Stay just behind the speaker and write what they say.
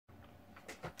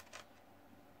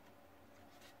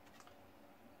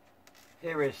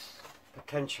Here is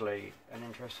potentially an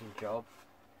interesting job.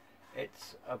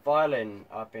 It's a violin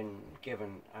I've been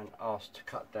given and asked to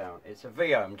cut down. It's a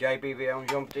Vuillaume, JB Vuillaume,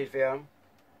 Jean-Baptiste Vuillaume.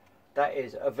 That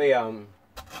is a Vuillaume,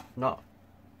 not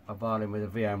a violin with a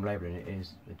Vuillaume labelling. It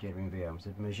is a genuine Vuillaume. It's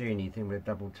a Maggini thing with a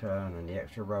double turn and the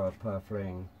extra row of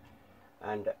purfling.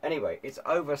 And anyway, it's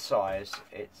oversized.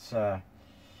 It's I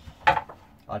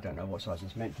don't know what size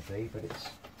it's meant to be, but it's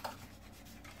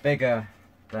bigger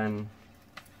than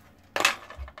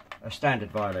a standard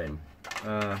violin.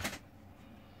 Yeah,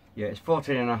 it's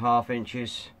 14.5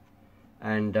 inches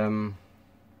and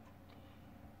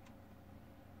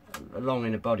long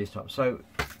in the body stop. So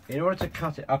in order to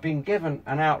cut it, I've been given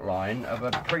an outline of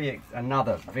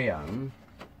another Vuillaume.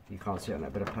 You can't see it on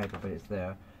that bit of paper, but it's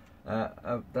there. That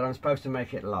I'm supposed to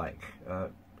make it like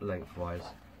lengthwise.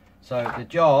 So the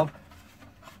job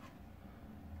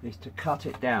is to cut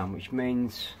it down, which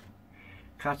means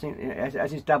cutting as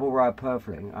it's double row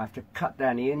purfling. I have to cut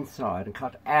down the inside and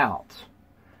cut out,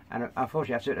 and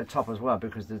unfortunately I have to do it at the top as well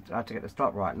because I have to get the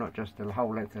stop right, not just the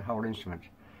whole length of the whole instrument.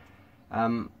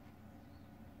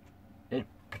 It's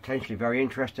potentially very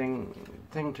interesting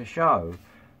thing to show,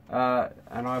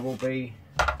 and I will be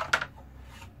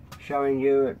showing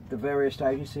you at the various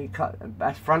stages. See,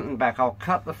 that's front and back. I'll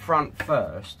cut the front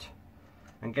first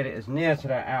and get it as near to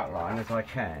that outline as I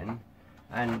can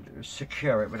and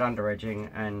secure it with under edging,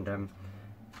 and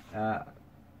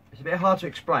it's a bit hard to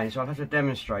explain, so I'll have to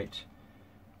demonstrate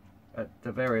at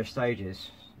the various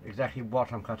stages exactly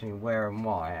what I'm cutting, where and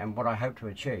why, and what I hope to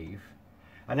achieve.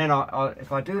 And then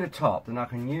if I do the top, then I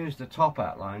can use the top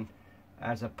outline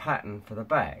as a pattern for the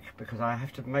back, because I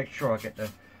have to make sure I get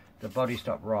the body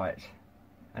stop right,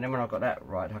 and then when I've got that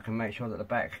right, I can make sure that the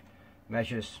back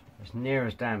measures as near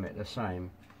as damn it the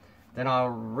same. Then I'll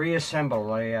reassemble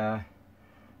the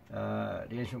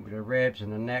instrument with the ribs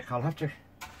and the neck. I'll have to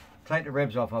take the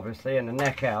ribs off, obviously, and the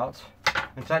neck out,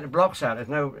 and take the blocks out.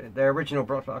 They're original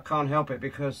blocks, but I can't help it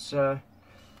because I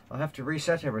have to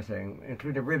reset everything,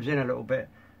 include the ribs in a little bit,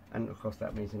 and of course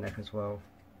that means the neck as well.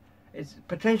 It's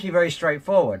potentially very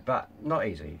straightforward, but not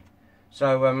easy.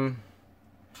 So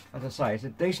as I say, it's a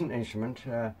decent instrument,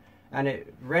 and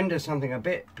it renders something a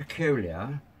bit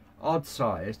peculiar,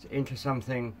 odd-sized, into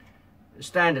something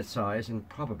standard size and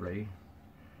probably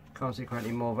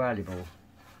consequently more valuable.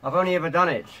 I've only ever done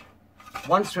it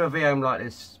once to a Vuillaume like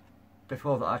this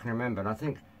before that I can remember, and I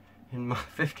think in my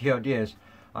 50-odd years,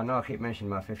 I know I keep mentioning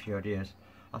my 50-odd years,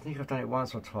 I think I've done it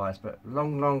once or twice, but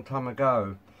long time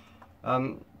ago.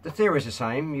 The theory is the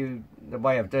same. The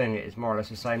way of doing it is more or less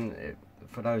the same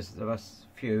for those of us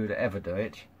few that ever do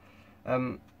it.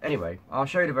 Anyway, I'll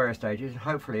show you the various stages.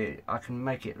 Hopefully I can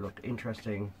make it look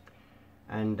interesting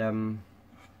and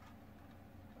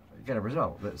get a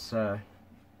result that's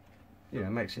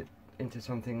makes it into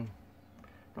something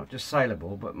not just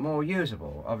saleable but more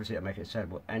usable. Obviously it'll make it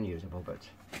saleable and usable, but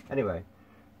anyway,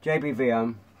 JB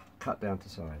Vuillaume cut down to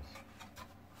size.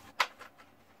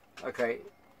 Okay,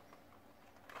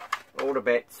 all the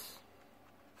bits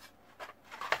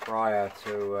prior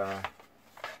to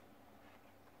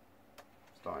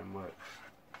starting work.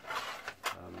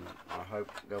 I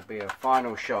hope there'll be a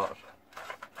final shot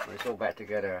when it's all back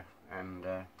together and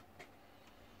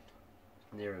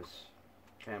near as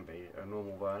can be a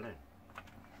normal violin,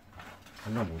 a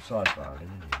normal size violin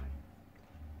anyway.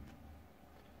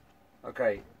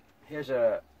 Okay, here's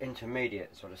a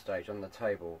intermediate sort of stage on the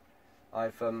table.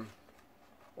 I've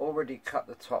already cut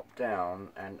the top down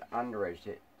and under edged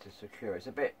it to secure. It's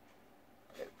a bit,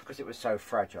 because it was so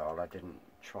fragile, I didn't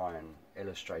try and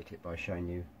illustrate it by showing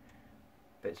you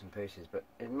bits and pieces, but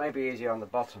it may be easier on the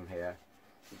bottom here.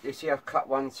 You see I've cut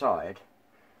one side.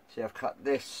 See, I've cut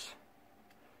this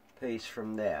piece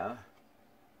from there,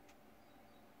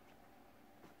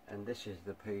 and this is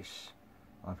the piece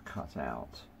I've cut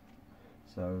out.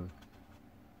 So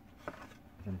I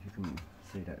don't know if you can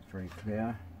see that very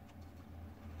clear,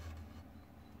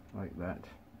 like that.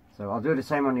 So I'll do the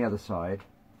same on the other side.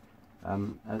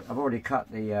 I've already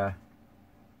cut the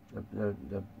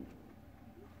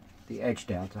edge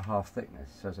down to half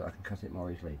thickness so that I can cut it more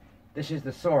easily. This is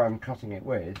the saw I'm cutting it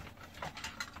with.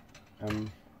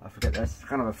 I forget, that's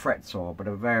kind of a fret saw, but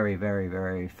a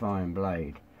very fine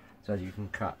blade, so that you can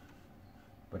cut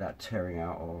without tearing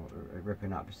out or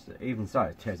ripping up. Even so,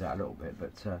 it tears out a little bit,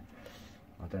 but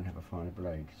I don't have a finer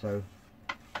blade. So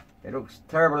it looks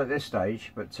terrible at this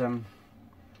stage, but it'll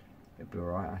be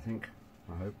alright, I think.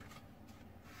 I hope.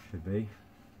 Should be.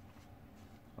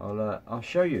 I'll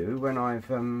show you when I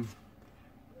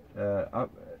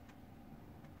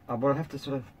will have to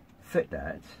sort of fit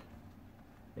that.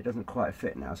 It doesn't quite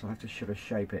fit now, so I have to sort of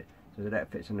shape it so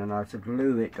that fits, and then I have to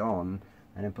glue it on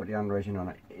and then put the under edging on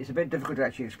it. It's a bit difficult to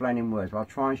actually explain in words, but I'll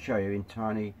try and show you in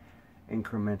tiny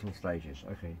incremental stages.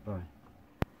 Okay, bye.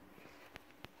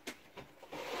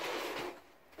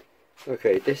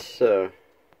 Okay, this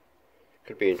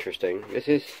could be interesting. This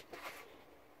is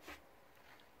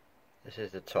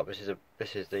the top. This is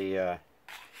the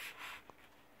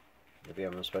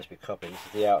Vuillaume I'm supposed to be copying. This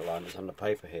is the outline that's on the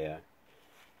paper here.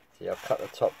 See, I've cut the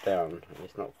top down.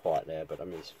 It's not quite there, but I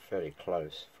mean it's fairly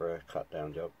close for a cut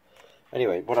down job.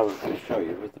 Anyway, what I was going to show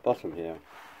you was the bottom here.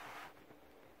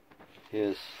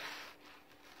 Here's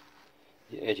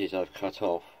the edges I've cut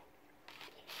off.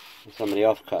 And some of the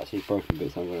offcuts, these broken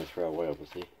bits I'm going to throw away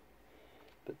obviously.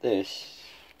 But this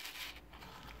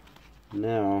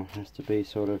now has to be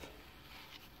sort of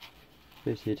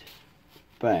fitted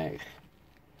back.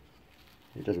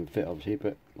 It doesn't fit obviously,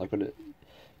 but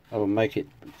I will make it,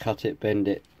 cut it, bend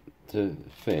it to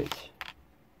fit,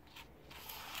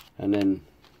 and then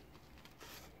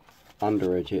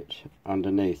under edge it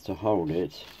underneath to hold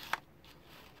it,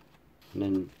 and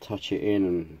then touch it in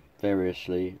and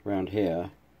variously around here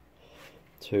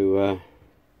to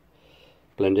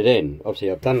blend it in. Obviously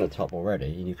I've done the top already,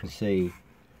 and you can see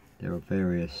there are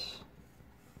various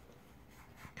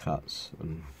cuts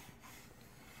and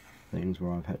things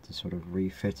where I've had to sort of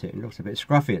refit it. It looks a bit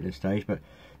scruffy at this stage, but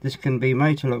this can be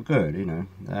made to look good, you know,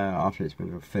 after it's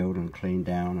been filled and cleaned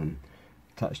down and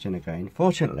touched in again.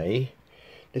 Fortunately,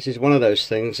 this is one of those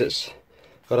things that's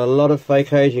got a lot of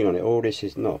fake aging on it. All this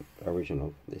is not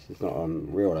original. This is not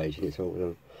on real aging. It's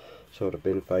all sort of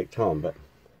been faked on, but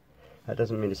that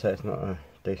doesn't mean to say it's not a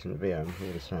decent Vuillaume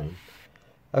all the same.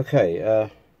 Okay,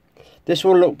 this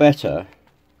will look better,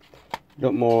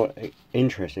 look more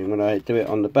interesting when I do it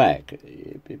on the back,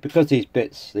 because these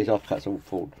bits, these offcuts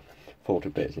all fall to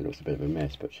bits. It looks a bit of a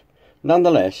mess, but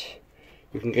nonetheless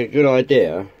you can get a good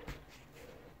idea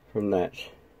from that.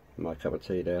 My cup of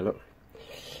tea there, look.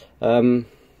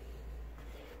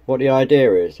 What the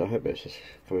idea is, I hope it's just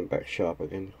coming back sharp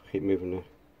again. Keep moving the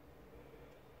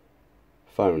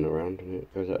phone around and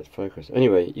it goes out of focus.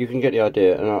 Anyway, you can get the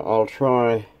idea, and I'll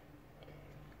try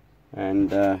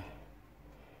and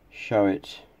show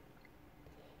it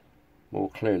more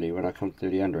clearly when I come to do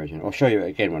the under edging. I'll show you it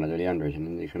again when I do the under edging,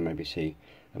 and you can maybe see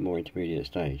a more intermediate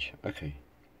stage.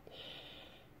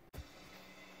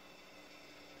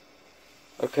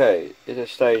 Okay, is a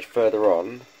stage further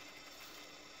on.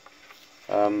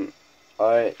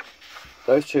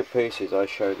 Those two pieces I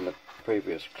showed in the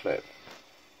previous clip,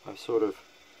 I've sort of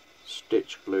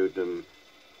stitch glued them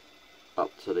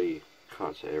up to the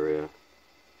cut area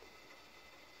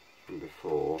from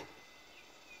before.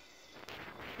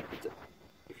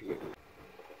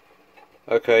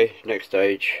 Okay, next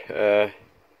stage.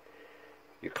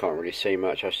 You can't really see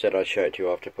much. I said I'd show it to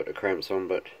you after I put the cramps on,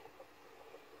 but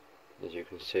as you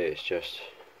can see, it's just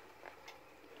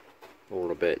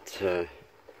all a bit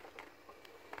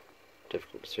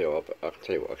difficult to see. I can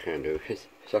tell you what I can do is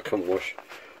I can wash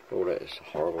all that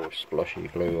horrible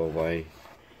sploshy glue away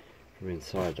from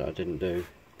inside that I didn't do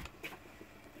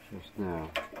just now.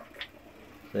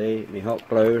 See, me hot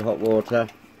glue, hot water,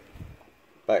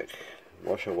 back,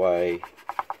 wash away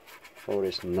all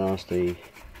this nasty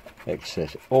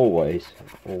excess. Always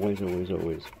wash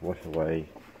away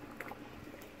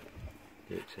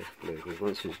the excess glue, because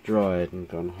once it's dried and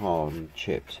gone hard and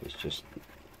chipped, it's just,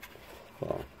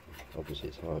 well, obviously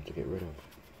it's hard to get rid of.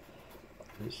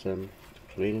 It's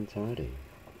clean and tidy.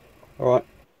 Alright,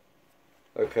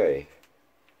 okay,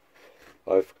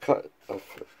 I've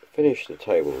finished the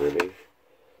table really.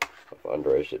 I've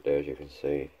under edged it there, as you can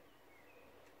see,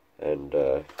 and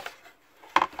it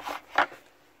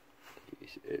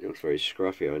looks very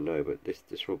scruffy, I know, but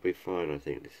this will be fine. I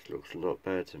think this looks not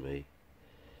bad to me.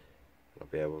 I'll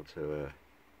be able to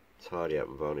tidy up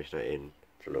and varnish that in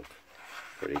to look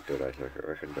pretty good, I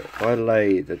reckon. But if I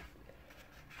lay the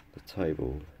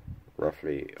table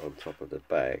roughly on top of the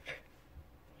back,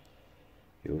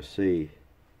 you'll see,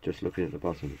 just looking at the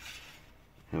bottom,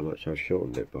 how much I've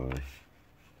shortened it by.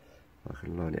 I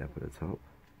can line it up at the top.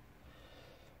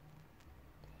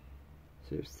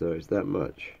 See, so it's that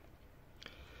much.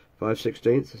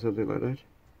 5/16 or something like that.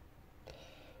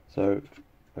 So,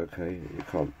 okay, you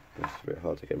can't, it's a bit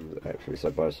hard to get them actually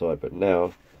side by side, but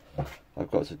now I've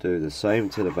got to do the same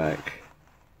to the back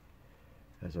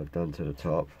as I've done to the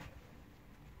top.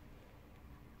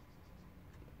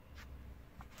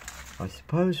 I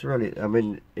suppose really, I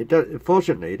mean, it does,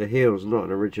 fortunately the heel's not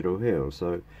an original heel,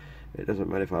 so it doesn't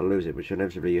matter if I lose it, which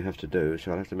inevitably you have to do,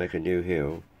 so I'll have to make a new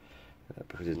heel,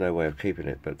 because there's no way of keeping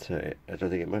it, but I don't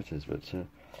think it matters, but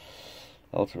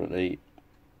ultimately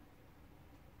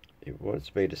it wants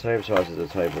to be the same size as the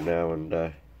table now,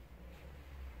 and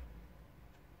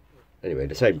anyway,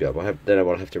 the same job. Then I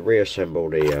will have to reassemble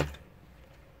the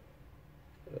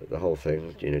whole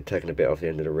thing, you know, taking a bit off the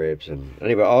end of the ribs. And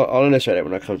anyway, I'll illustrate it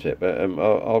when I come to it, but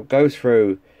I'll go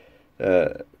through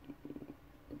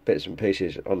bits and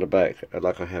pieces on the back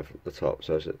like I have at the top,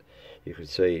 so that you can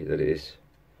see that it is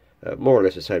more or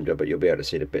less the same job, but you'll be able to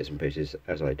see the bits and pieces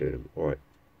as I do them. Alright.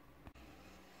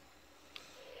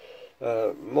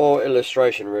 More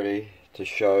illustration really to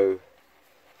show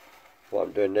what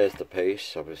I'm doing. There's the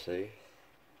piece, obviously,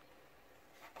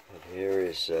 and here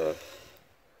is the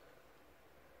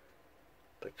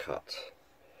cut.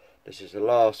 This is the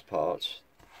last part,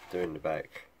 doing the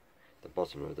back, the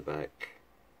bottom of the back.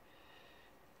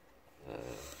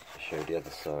 I'll show the other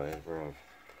side where I've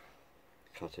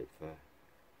cut it for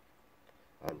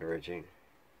under edging.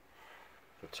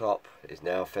 The top is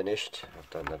now finished. I've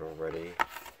done that already.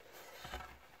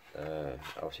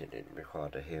 Obviously it didn't require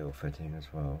the heel fitting as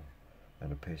well,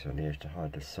 and a piece on the edge to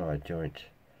hide the side joint.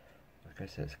 I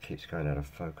guess that keeps going out of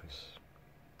focus.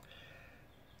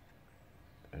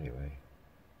 Anyway,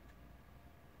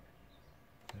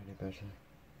 any better?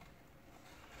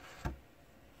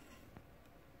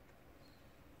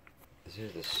 This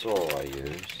is the saw I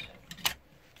use,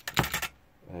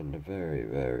 and a very,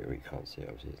 we can't see it,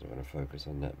 obviously it's not going to focus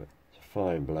on that, but it's a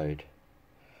fine blade.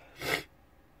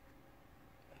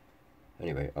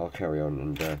 Anyway, I'll carry on,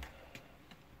 and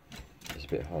it's a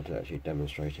bit hard to actually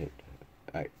demonstrate it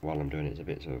while I'm doing it. It's a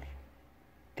bit sort of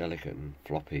delicate and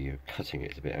floppy. You're cutting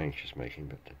it, it's a bit anxious making,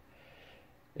 but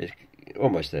it's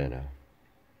almost there now.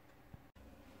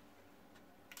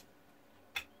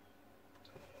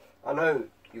 I know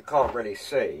you can't really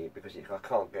see because I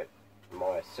can't get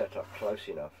my setup close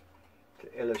enough to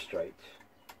illustrate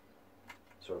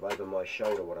sort of over my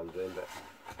shoulder what I'm doing, but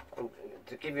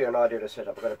to give you an idea of the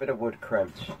setup, I've got a bit of wood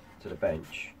cramped to the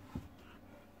bench,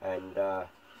 and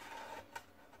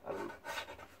I'm,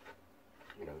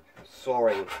 you know,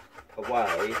 sawing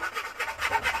away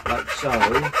like so.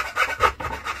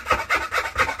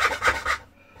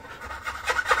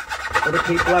 Got to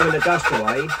keep blowing the dust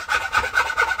away,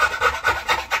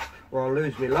 or I'll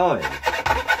lose my line.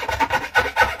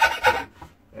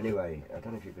 Anyway, I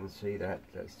don't know if you can see that.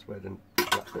 That's where the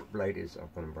blade is.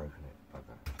 I've gone and broken it.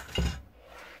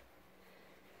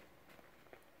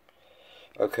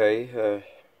 Okay,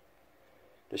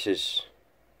 this is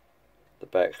the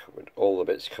back with all the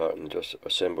bits cut and just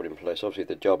assembled in place. Obviously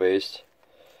the job is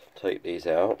to take these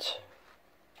out.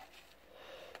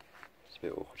 It's a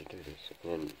bit awkward to do this.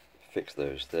 And then fix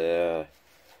those there.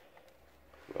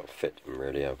 Well, fit them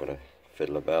really. I've got to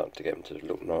fiddle about to get them to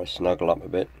look nice, snuggle up a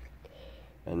bit.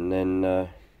 And then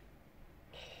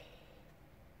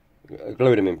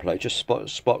glue them in place, just spot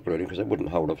glue them because they wouldn't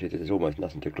hold. Obviously there's almost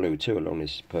nothing to glue to along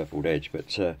this purpled edge,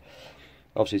 but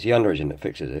obviously it's the under edging that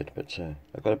fixes it, but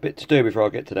I've got a bit to do before I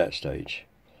get to that stage.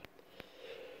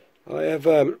 I have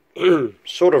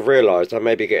sort of realised I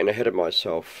may be getting ahead of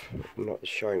myself. I'm not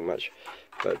showing much,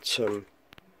 but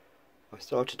I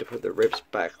started to put the ribs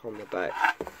back on the back.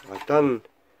 I've done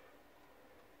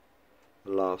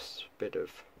the last bit of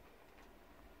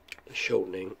the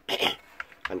shortening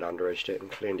and under edged it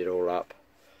and cleaned it all up.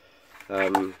 I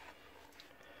don't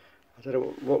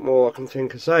know what more I can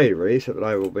think of say really, so that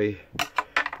I will be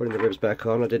putting the ribs back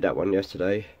on. I did that one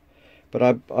yesterday, but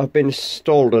I've been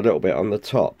stalled a little bit on the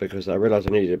top because I realised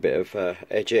I needed a bit of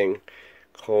edging,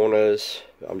 corners.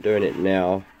 I'm doing it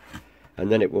now,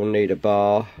 and then it will need a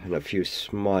bar and a few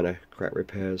minor crack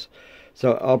repairs.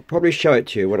 So I'll probably show it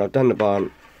to you when I've done the bar,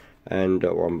 and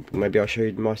or maybe I'll show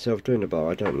you myself doing the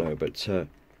bar, I don't know, but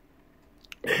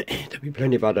there'll be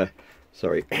plenty of other,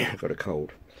 sorry, I've got a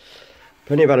cold,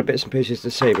 plenty of other bits and pieces to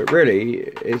see, but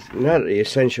really, now that the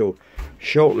essential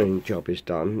shortening job is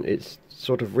done, it's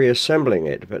sort of reassembling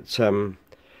it, but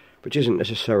which isn't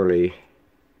necessarily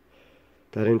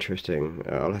that interesting.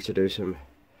 I'll have to do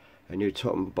a new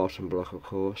top and bottom block, of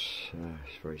course.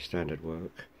 It's very standard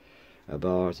work. A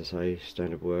bar, as I say,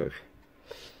 standard work.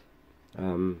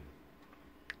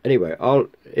 Anyway,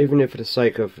 even if for the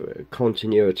sake of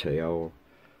continuity, I'll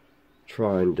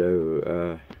try and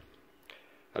do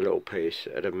a little piece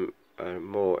at a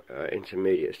more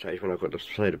intermediate stage when I've got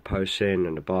the posts in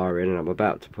and the bar in and I'm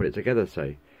about to put it together,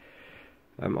 say.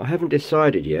 I haven't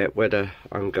decided yet whether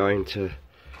I'm going to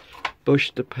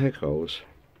bush the peg holes.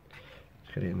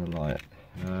 Let's get it in the light.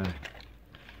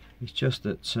 It's just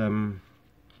that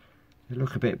they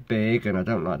look a bit big and I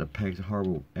don't like the pegs, the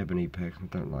horrible ebony pegs, I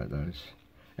don't like those.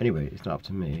 Anyway, it's not up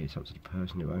to me, it's up to the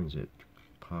person who owns it,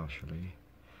 partially.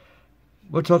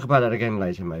 We'll talk about that again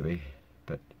later maybe,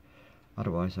 but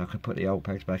Otherwise I could put the old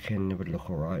pegs back in and it would look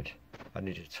alright. I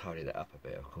need to tidy that up a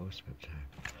bit, of course, but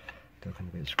looking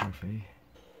a bit scruffy.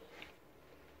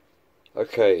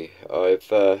 Okay, I've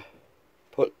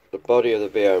put the body of the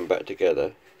Vuillaume back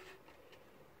together.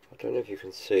 I don't know if you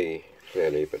can see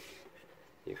clearly, but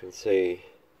you can see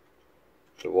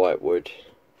the white wood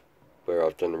where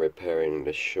I've done the repairing,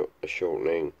 the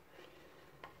shortening.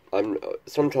 I'm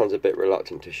sometimes a bit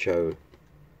reluctant to show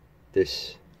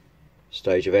this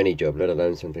stage of any job, let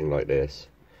alone something like this,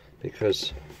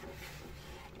 because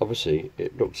obviously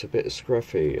it looks a bit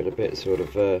scruffy and a bit sort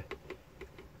of well,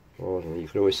 I don't know, you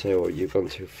can always say, well, you've gone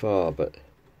too far, but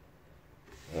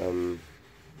you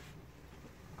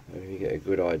get a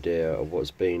good idea of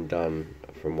what's being done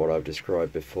from what I've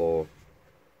described before,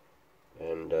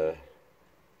 and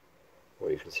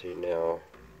what you can see now.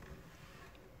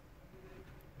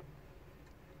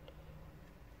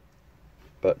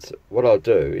 But what I'll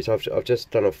do is I've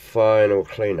just done a final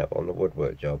clean-up on the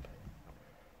woodwork job.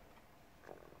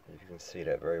 If you can see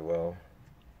that very well.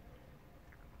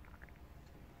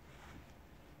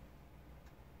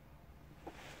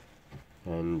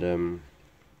 And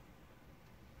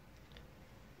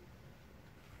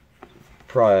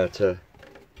prior to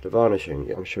the varnishing,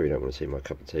 yeah, I'm sure you don't want to see my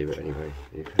cup of tea, but anyway,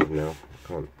 you can now. I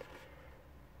can't.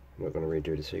 I'm not going to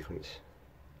redo the sequence.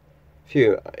 A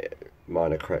few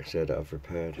minor cracks there that I've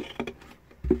repaired.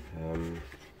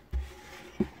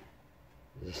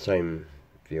 The same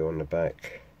view on the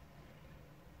back.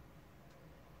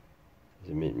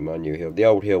 My new heel. The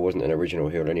old heel wasn't an original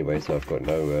heel anyway, so I've got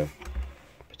no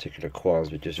particular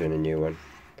qualms with just doing a new one.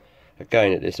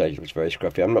 Again, at this stage it looks very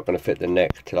scruffy. I'm not going to fit the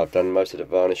neck till I've done most of the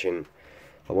varnishing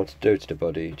I want to do to the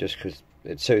body, just because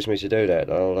it suits me to do that.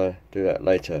 I'll do that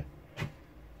later.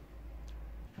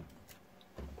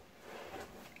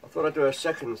 I thought I'd do a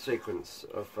second sequence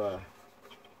of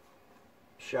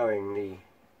showing the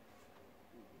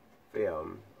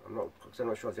Vuillaume. I'm not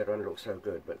sure if the other one looks so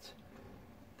good, but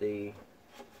I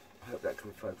hope that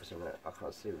can focus on that. I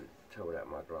can't tell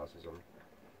without my glasses on.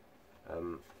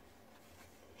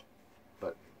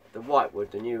 But the white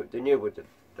wood, the new wood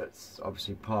that's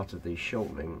obviously part of the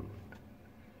shortening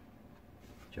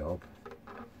job,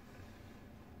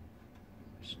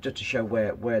 just to show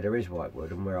where there is white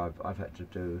wood and where I've had to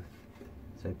do,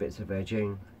 say, bits of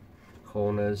edging,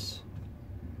 corners.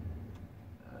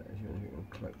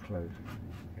 Close.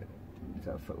 Get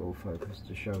that all focused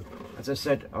to show. As I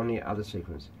said on the other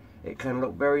sequence, it can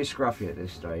look very scruffy at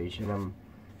this stage, and I'm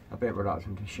a bit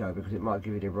reluctant to show because it might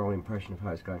give you the wrong impression of how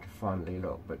it's going to finally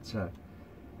look. But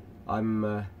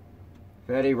I'm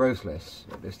fairly ruthless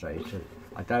at this stage. So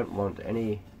I don't want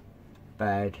any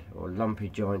bad or lumpy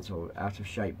joints or out of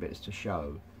shape bits to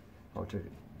show. I want to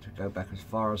go back as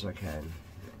far as I can.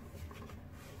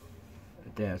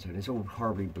 There, so it's all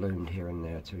horribly bloomed here and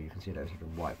there too. You can see those sort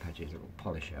of white patches that will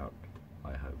polish out,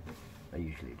 I hope. They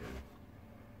usually do.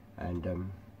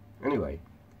 And anyway,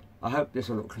 I hope this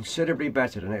will look considerably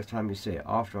better the next time you see it,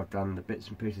 after I've done the bits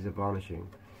and pieces of varnishing.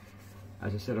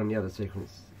 As I said on the other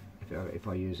sequence, if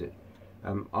I use it,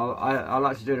 I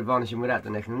like to do the varnishing without the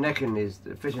necking. The necking is,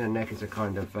 fitting the neck is a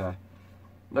kind of,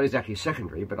 not exactly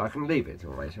secondary, but I can leave it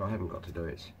alright, so I haven't got to do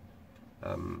it.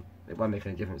 It won't make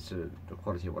any difference to the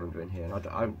quality of what I'm doing here. And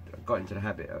I've got into the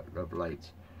habit of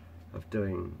late of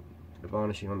doing the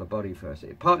varnishing on the body first.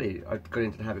 Partly I got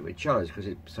into the habit with cellos because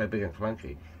it's so big and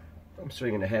clunky. I'm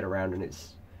swinging the head around and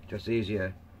it's just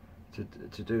easier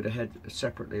to do the head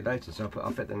separately later. So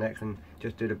I'll fit the neck and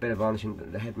just do the bit of varnishing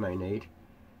that the head may need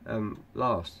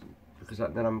last, because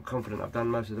then I'm confident I've done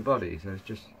most of the body. So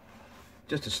it's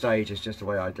just a stage. It's just the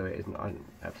way I do it. I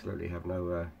absolutely have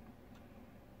no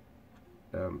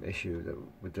issue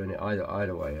with doing it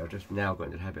either way. I've just now got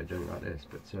into the habit of doing it like this,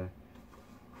 but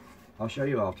I'll show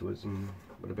you afterwards, and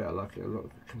with a bit of luck it'll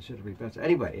look considerably better.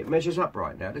 Anyway, it measures up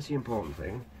right now. That's the important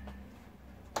thing.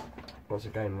 Once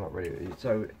again, I'm not really,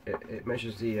 so it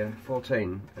measures the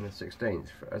 14 and a 16th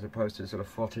as opposed to sort of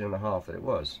 14 and a half that it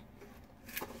was,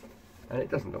 and it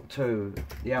doesn't look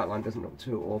the outline doesn't look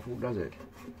too awful, does it?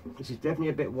 This is definitely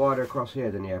a bit wider across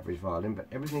here than the average violin, but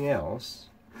everything else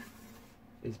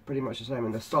is pretty much the same,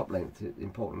 and the stop length,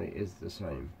 importantly, is the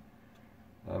same.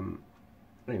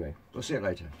 Anyway, we'll see it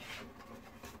later.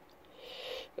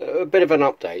 A bit of an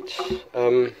update.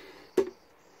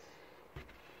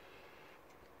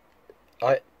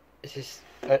 This is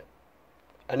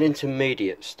an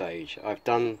intermediate stage. I've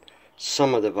done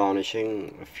some of the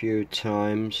varnishing a few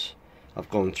times.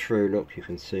 I've gone through, look, you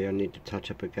can see I need to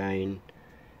touch up again.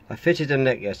 I fitted the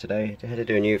neck yesterday. I had to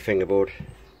do a new fingerboard.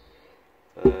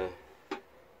 And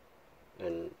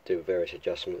do various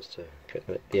adjustments to get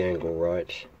the angle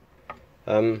right.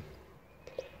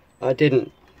 I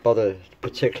didn't bother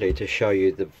particularly to show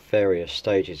you the various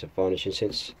stages of varnishing,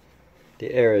 since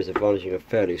the areas of varnishing are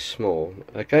fairly small.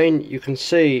 Again, you can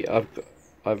see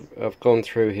I've gone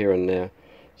through here and there,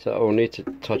 so I will need to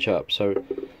touch up. So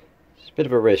it's a bit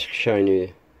of a risk showing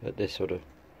you at this sort of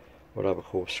what I would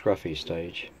call scruffy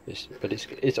stage. But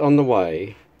it's on the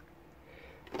way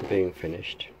to being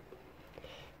finished,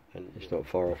 and it's not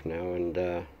far off now. And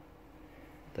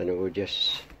then it will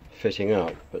just fitting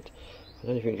up. But I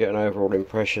don't know if you can get an overall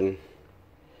impression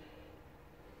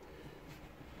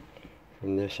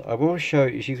from this. I will show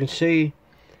you, as you can see.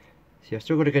 I've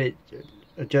still got to get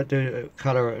it, do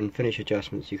colour and finish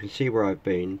adjustments. You can see where I've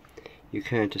been. You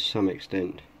can, to some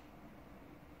extent,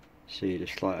 see the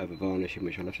slight over varnishing,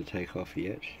 which I'll have to take off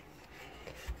yet.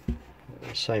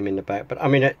 Same in the back, but I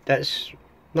mean that's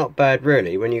not bad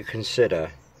really when you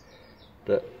consider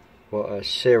that what a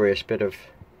serious bit of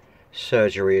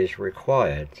surgery is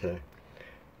required to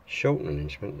shorten an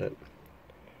instrument. That,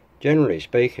 generally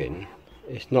speaking,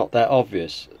 it's not that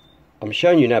obvious. I'm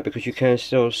showing you now because you can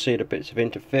still see the bits of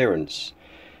interference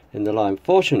in the line.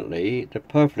 Fortunately, the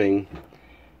purfling,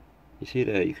 you see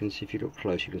there, you can see, if you look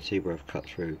close, you can see where I've cut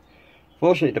through.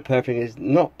 Fortunately, the purfling is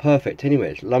not perfect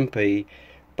anyway. It's lumpy,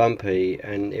 bumpy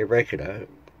and irregular.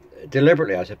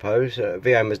 Deliberately, I suppose,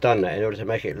 Vuillaume has done that in order to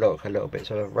make it look a little bit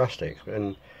sort of rustic.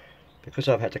 And because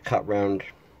I've had to cut round,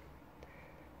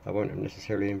 I won't have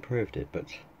necessarily improved it, but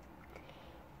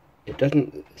it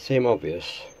doesn't seem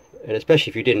obvious. And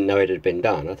especially if you didn't know it had been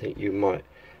done, I think you might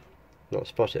not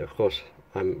spot it. Of course,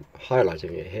 I'm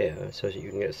highlighting it here so that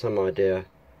you can get some idea.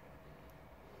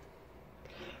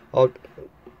 I'll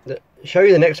show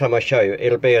you the next time I show you.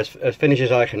 It'll be as finished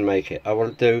as I can make it. I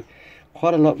will do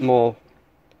quite a lot more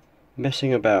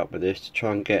messing about with this to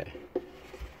try and get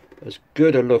as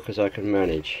good a look as I can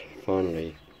manage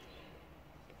finally,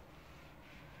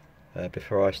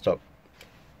 before I stop,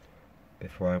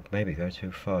 before I maybe go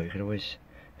too far. You can always,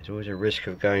 there's always a risk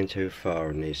of going too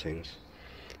far in these things.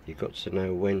 You've got to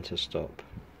know when to stop.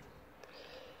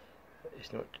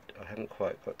 It's not, I haven't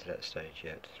quite got to that stage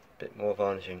yet. A bit more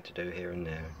varnishing to do here and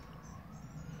there,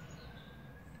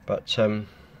 but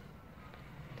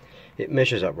it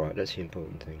measures up right. That's the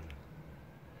important thing.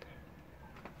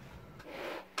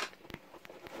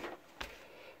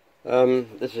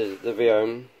 This is the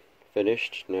Vuillaume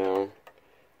finished now.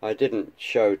 I didn't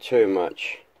show too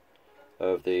much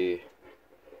of the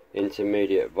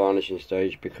intermediate varnishing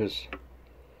stage because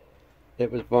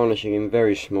it was varnishing in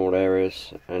very small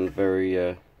areas and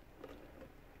very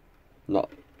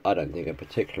not, I don't think, a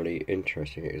particularly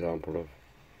interesting example of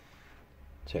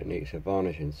techniques of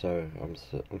varnishing. So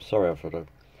I'm sorry I've sort of,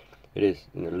 it is,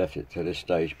 you know, left it to this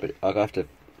stage, but I'll have to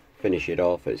finish it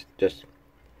off. It's just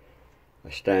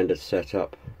a standard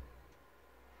setup,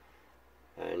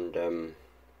 and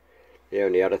the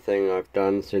only other thing I've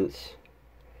done since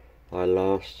I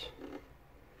last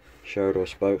showed or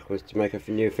spoke was to make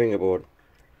a new fingerboard.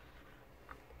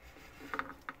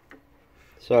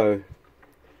 So,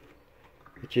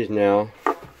 which is now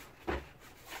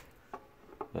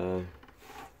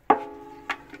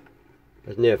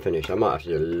it's near finished. I might have to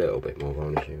do a little bit more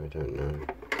varnishing, I don't know,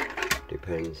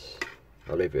 depends.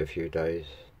 I'll leave it a few days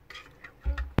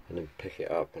and then pick it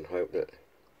up and hope that,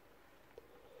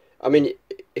 I mean,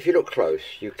 if you look close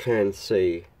you can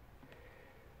see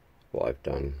what I've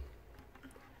done,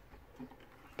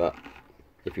 but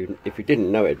if you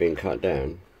didn't know it had been cut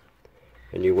down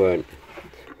and you weren't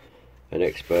an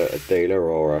expert, a dealer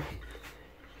or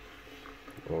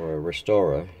a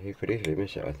restorer, you could easily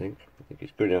miss it. I think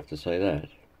it's good enough to say that.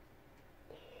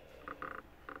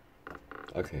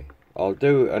 Okay, I'll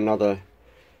do another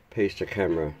piece to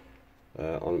camera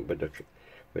on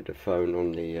with the phone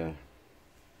on the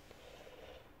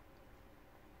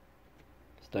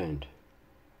stand.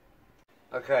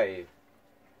 Okay,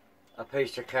 a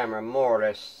piece to camera, more or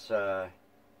less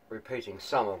repeating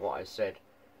some of what I said,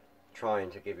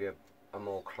 trying to give you a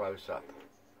more close-up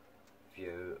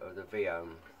view of the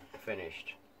Vuillaume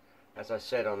finished. As I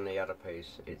said on the other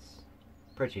piece, it's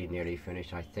pretty nearly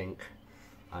finished, I think,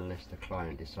 unless the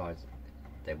client decides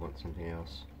they want something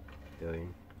else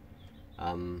doing.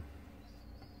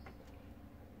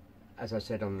 As I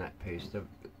said on that piece, the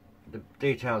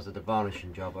details of the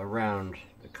varnishing job around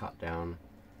the cut down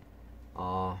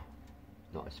are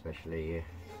not especially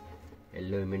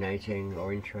illuminating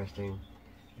or interesting.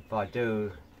 If I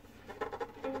do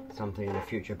something in the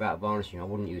future about varnishing, I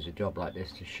wouldn't use a job like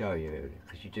this to show you,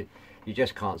 because you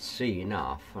just can't see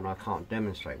enough, and I can't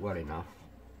demonstrate well enough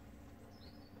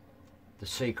the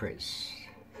secrets,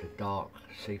 the dark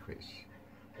secrets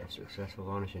of successful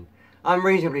varnishing. I'm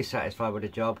reasonably satisfied with the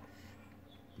job.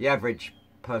 The average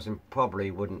person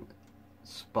probably wouldn't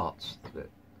spot that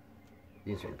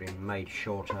the instrument being made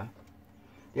shorter.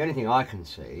 The only thing I can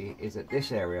see is that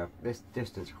this area, this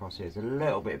distance across here, is a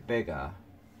little bit bigger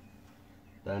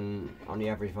than on the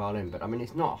average violin, but I mean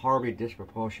it's not horribly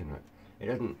disproportionate. It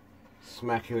doesn't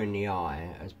smack you in the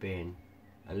eye as being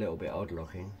a little bit odd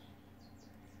looking.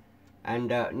 And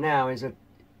now is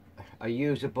a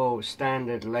usable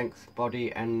standard length,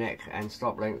 body and neck and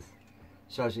stop length,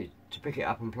 so as to pick it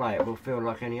up and play it will feel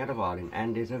like any other violin,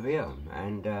 and is a Vuillaume,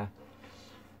 and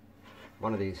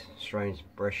one of these strange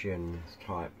Brescian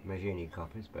type Maggini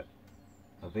copies, but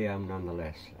a Vuillaume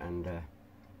nonetheless, and a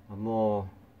more,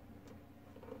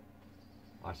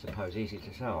 I suppose, easy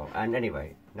to sell. And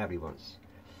anyway, nobody wants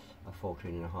a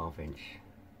 14.5-inch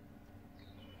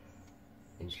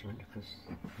instrument, because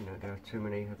you know there are too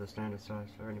many of the standard size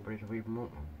for anybody to even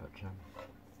want one. But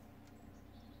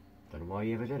don't know why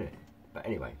you ever did it. But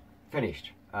anyway,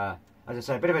 finished. As I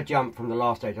say, a bit of a jump from the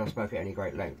last stage I spoke at any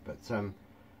great length, but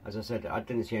as I said, I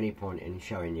didn't see any point in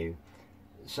showing you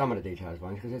some of the details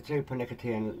ones, because they're too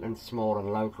pernickety and small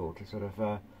and local to sort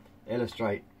of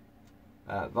illustrate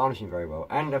varnishing very well.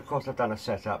 And of course I've done a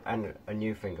setup and a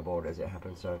new fingerboard as it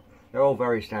happens, so they're all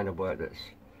very standard work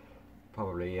that's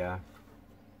probably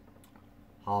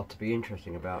hard to be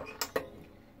interesting about,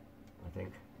 I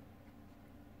think.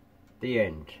 The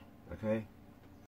end, okay?